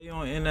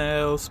On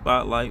NIL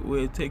Spotlight,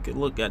 we'll take a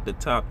look at the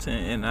top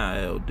 10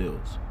 NIL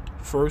deals.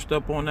 First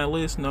up on that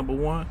list, number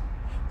 1,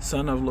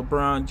 son of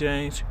LeBron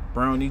James,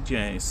 Brownie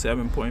James,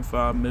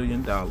 $7.5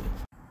 million.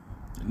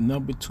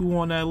 Number 2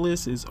 on that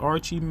list is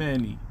Archie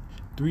Manning,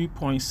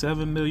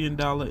 $3.7 million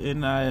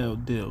NIL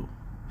deal.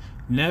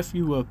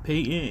 Nephew of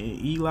Peyton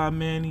and Eli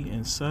Manning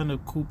and son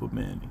of Cooper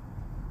Manning.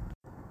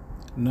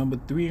 Number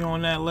 3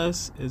 on that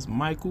list is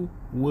Michael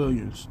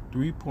Williams,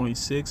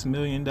 $3.6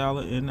 million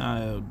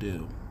NIL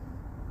deal.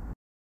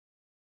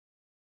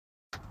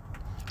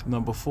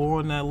 Number 4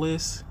 on that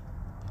list,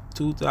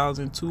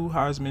 2002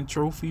 Heisman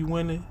Trophy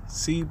winner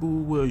Cebu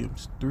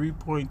Williams,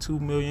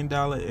 $3.2 million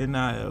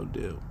NIL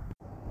deal.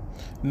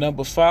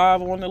 Number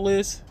 5 on the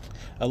list,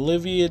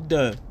 Olivia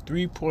Dunn,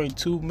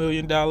 $3.2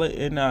 million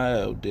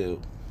NIL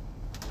deal.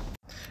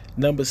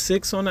 Number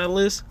 6 on that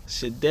list,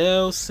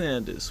 Shadell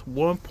Sanders,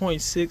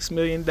 $1.6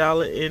 million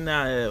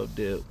NIL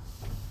deal.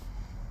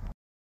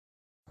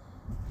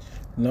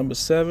 Number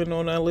 7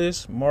 on that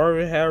list,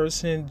 Marvin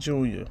Harrison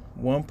Jr.,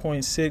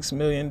 $1.6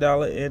 million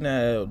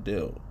NIL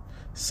deal,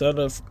 son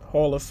of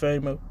Hall of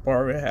Famer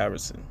Marvin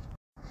Harrison.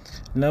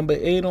 Number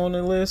 8 on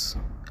the list,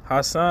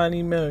 Hassan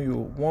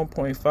Emmanuel,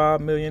 $1.5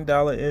 million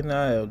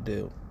NIL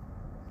deal.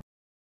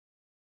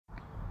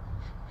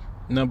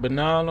 Number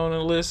 9 on the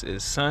list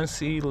is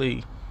Sun-C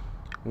Lee,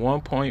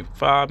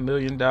 $1.5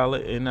 million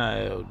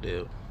NIL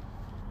deal.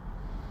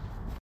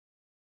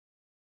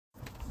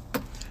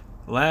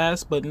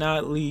 Last but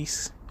not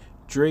least,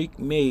 Drake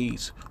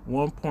Mays,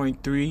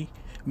 $1.3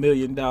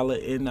 million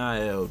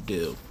NIL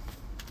deal.